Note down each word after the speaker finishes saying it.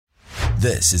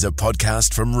This is a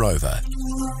podcast from Rover.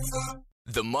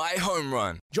 The My Home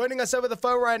Run. Joining us over the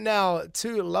phone right now,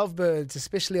 two lovebirds,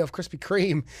 especially of Krispy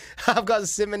Kreme. I've got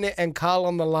Simonette and Carl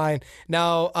on the line.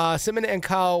 Now, Simonette and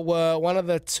Carl were one of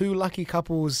the two lucky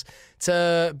couples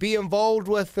to be involved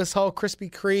with this whole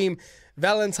Krispy Kreme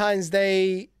Valentine's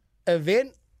Day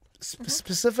event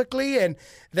specifically, and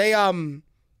they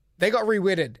got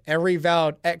re-wedded and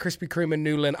re-vowed at Krispy Kreme in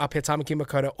Newland up here, Tamaki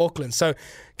Makaurau, Auckland. So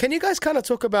can you guys kind of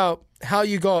talk about how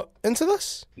you got into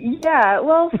this? Yeah,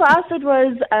 well, for us it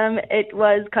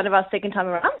was kind of our second time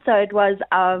around, so it was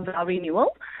our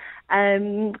renewal.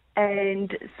 And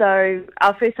so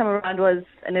our first time around was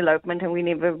an elopement, and we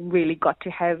never really got to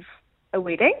have a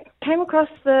wedding. Came across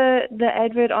the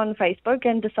advert on Facebook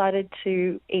and decided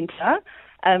to enter.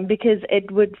 Because it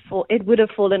would have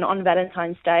fallen on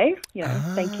Valentine's Day.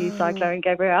 Thank you, Cyclone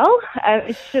Gabrielle.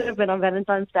 It should have been on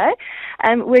Valentine's Day,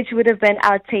 which would have been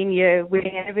our 10-year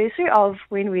wedding anniversary of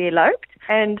when we eloped.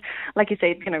 And like you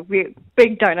said, we're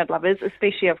big donut lovers,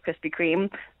 especially of Krispy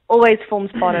Kreme. Always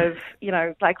forms part of,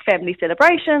 like family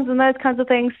celebrations and those kinds of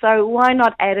things. So why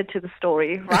not add it to the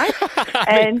story, right?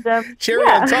 And cherry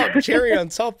on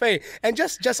top, eh? And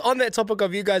just on that topic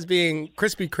of you guys being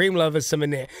Krispy Kreme lovers,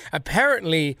 Simonette,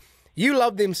 apparently you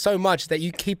love them so much that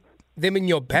you keep them in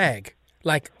your bag.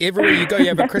 Like everywhere you go, you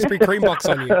have a Krispy Kreme box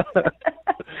on you.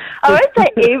 I won't say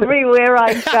everywhere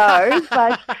I go,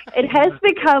 but it has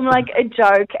become like a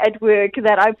joke at work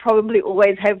that I probably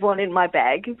always have one in my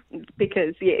bag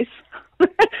because, yes,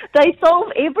 they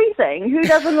solve everything. Who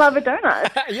doesn't love a donut?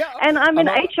 Yeah, and I'm in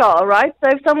HR, right? So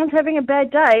if someone's having a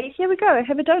bad day, here we go,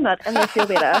 have a donut, and they feel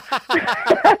better.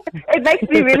 It makes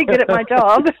me really good at my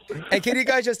job. And can you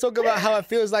guys just talk about how it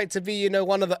feels like to be,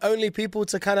 one of the only people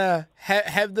to kind of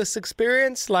have this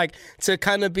experience, like to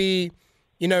kind of be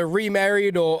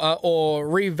remarried or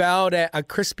re-vowed at a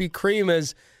Krispy Kreme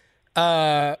is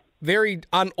very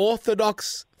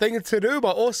unorthodox thing to do,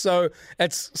 but also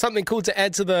it's something cool to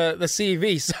add to the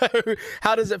CV. So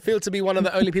how does it feel to be one of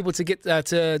the only people to get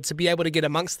to be able to get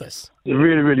amongst this?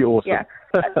 Really, really awesome. Yeah.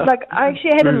 Like, I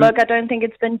actually had a look. I don't think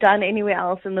it's been done anywhere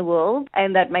else in the world,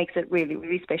 and that makes it really,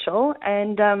 really special.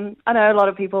 And I know a lot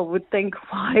of people would think,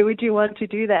 why would you want to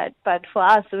do that? But for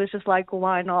us, it was just like,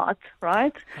 why not,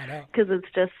 right? Because it's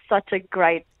just such a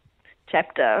great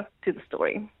chapter to the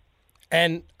story.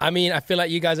 And I mean, I feel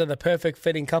like you guys are the perfect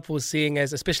fitting couple, seeing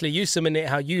as, especially you, Simonette,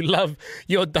 how you love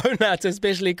your donuts,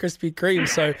 especially Krispy Kreme.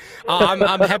 So I'm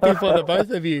happy for the both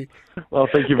of you. Well,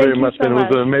 thank you very much, man. It was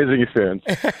an amazing experience.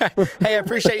 Hey, I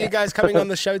appreciate you guys coming on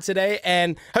the show today,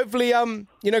 and hopefully,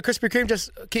 Krispy Kreme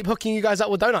just keep hooking you guys up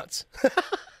with donuts.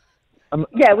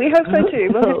 Yeah, we hope so too.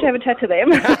 We'll have to have a chat to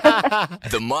them.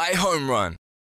 The My Home Run.